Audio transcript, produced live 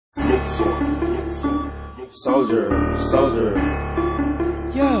Soldier.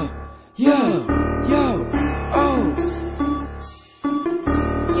 Yo, oh.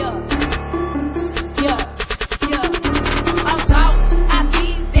 I'm boss, I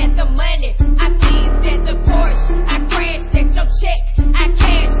bees at the money, I seized at the Porsche, I crashed at your check, I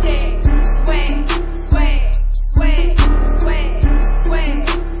cashed it. Swag.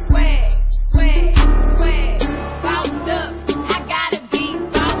 Bossed up, I gotta be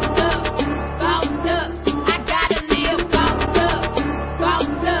bossed up. Bossed up, I gotta live bossed up.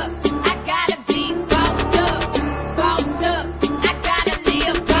 Bossed up, I gotta be bossed up. Bossed up, I gotta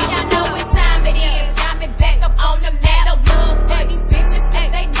live bossed up. Y'all know what time it is. Got me back up on the mat. Don't love for these bitches. Hey,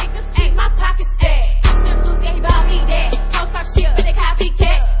 they niggas keep my pockets fat. Still lose, yeah, he bought me that. Don't talk shit, they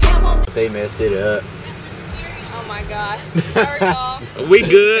copycat. They messed it up. Oh my gosh. Sorry, y'all. We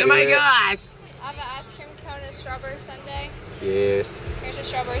good. Oh my gosh. I have an ice cream cone and a strawberry sundae. Yes. Here's a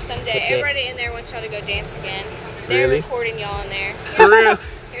strawberry sundae. Everybody in there wants y'all to go dance again. They're Really? recording y'all in there. For real?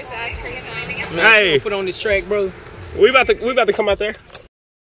 Here's the ice cream cone. Hey, Put on this track, bro. we about to come out there.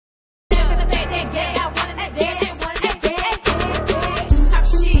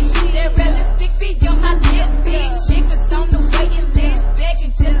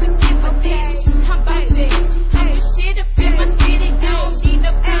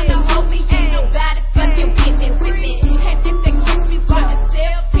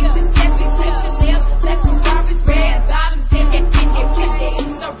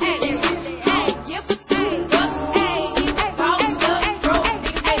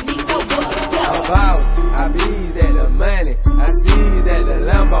 I bees at the money, I seized at the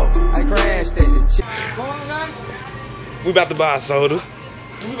Lambo, I crashed at the chick. We about to buy a soda.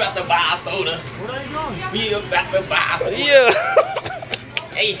 We about to buy a soda. What are you doing? We about to buy a soda. Yeah.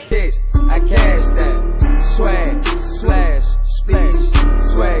 Hey. Yes, I cashed that. Swag, slash, splash,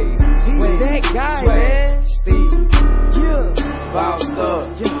 sway. He's that guy, man. Steve, yeah. Bossed up,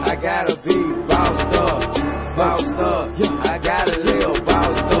 yeah. I gotta be bossed up. Bossed up, yeah. I gotta live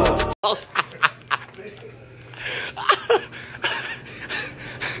bossed up.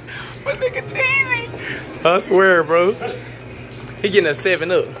 My nigga Teasy. I swear, bro. He getting a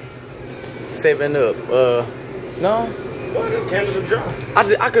 7-Up. 7-Up, no. Boy, this Canada dry.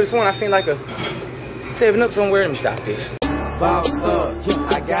 I could've sworn I seen like a 7-Up somewhere. Let me stop this. Bossed up, yeah.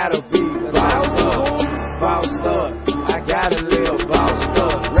 I gotta be bossed up. Bossed up, I gotta live bossed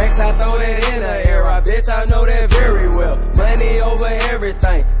up. Rex, I throw that in the air, I bet y'all know that very well. Money over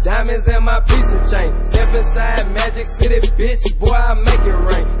everything, diamonds in my piece of chain. Step inside Magic City, bitch, boy, I make it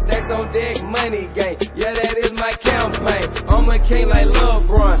rain. Stacks on deck, money game, yeah, that is my campaign. I'm a king like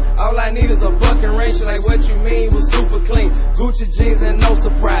LeBron, all I need is a fucking ring. She like, what you mean, was super clean. Gucci jeans and no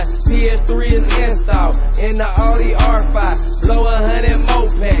surprise, PS3 is installed in the Audi R5. Blow 100 more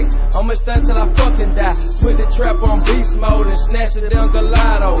packs, I'ma stunt till I fucking die. Put the trap on beast mode and snatch it down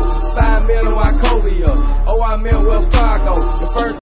gelato. 5 million Wachovia, oh I meant Wells Fargo. The first